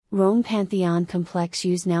Rome Pantheon complex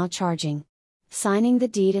use now charging. Signing the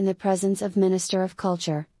deed in the presence of Minister of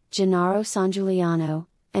Culture, Gennaro Sangiuliano,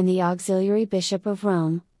 and the Auxiliary Bishop of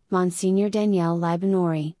Rome, Monsignor Daniele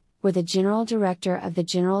Libanori, were the General Director of the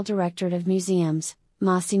General Directorate of Museums,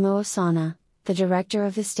 Massimo Ossana, the Director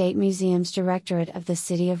of the State Museums Directorate of the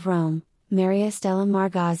City of Rome, Maria Stella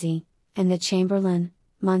Margazzi, and the Chamberlain,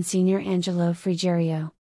 Monsignor Angelo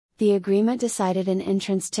Frigerio. The agreement decided an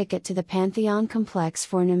entrance ticket to the Pantheon complex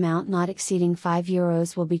for an amount not exceeding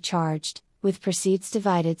 €5 will be charged, with proceeds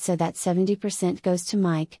divided so that 70% goes to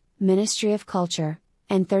MIC, Ministry of Culture,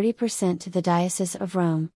 and 30% to the Diocese of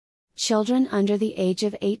Rome. Children under the age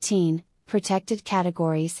of 18, protected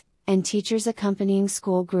categories, and teachers accompanying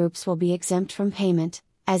school groups will be exempt from payment,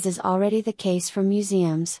 as is already the case for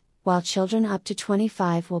museums, while children up to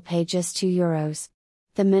 25 will pay just €2.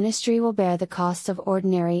 The ministry will bear the costs of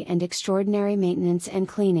ordinary and extraordinary maintenance and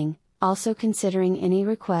cleaning, also considering any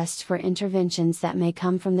requests for interventions that may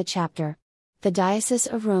come from the chapter. The Diocese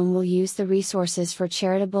of Rome will use the resources for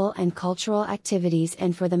charitable and cultural activities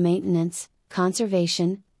and for the maintenance,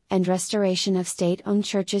 conservation, and restoration of state-owned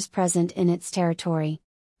churches present in its territory.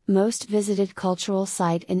 Most visited cultural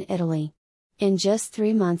site in Italy. In just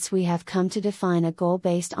 3 months we have come to define a goal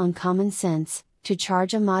based on common sense, to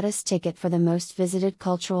charge a modest ticket for the most visited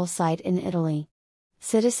cultural site in Italy.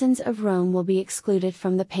 Citizens of Rome will be excluded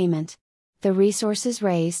from the payment. The resources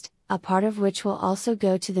raised, a part of which will also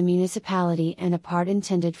go to the municipality and a part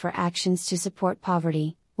intended for actions to support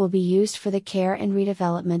poverty, will be used for the care and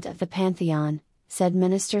redevelopment of the Pantheon, said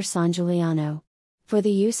Minister Sangiuliano. For the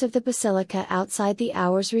use of the basilica outside the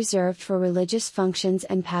hours reserved for religious functions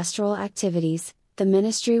and pastoral activities, the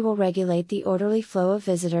ministry will regulate the orderly flow of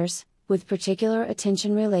visitors, with particular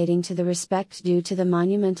attention relating to the respect due to the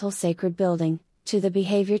monumental sacred building, to the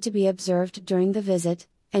behavior to be observed during the visit,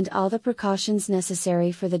 and all the precautions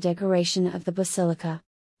necessary for the decoration of the basilica.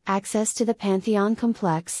 Access to the Pantheon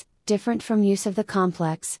complex, different from use of the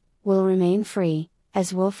complex, will remain free,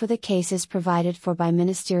 as will for the cases provided for by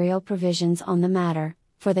ministerial provisions on the matter,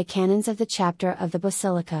 for the canons of the chapter of the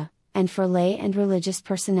basilica, and for lay and religious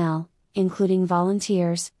personnel, including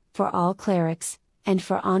volunteers, for all clerics, and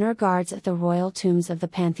for honor guards at the royal tombs of the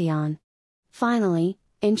Pantheon. Finally,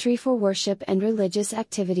 entry for worship and religious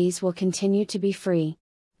activities will continue to be free.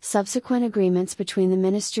 Subsequent agreements between the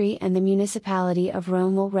ministry and the municipality of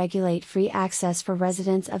Rome will regulate free access for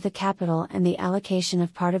residents of the capital and the allocation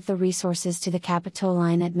of part of the resources to the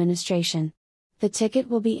Capitoline administration. The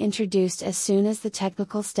ticket will be introduced as soon as the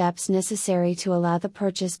technical steps necessary to allow the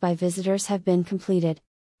purchase by visitors have been completed.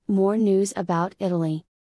 More news about Italy.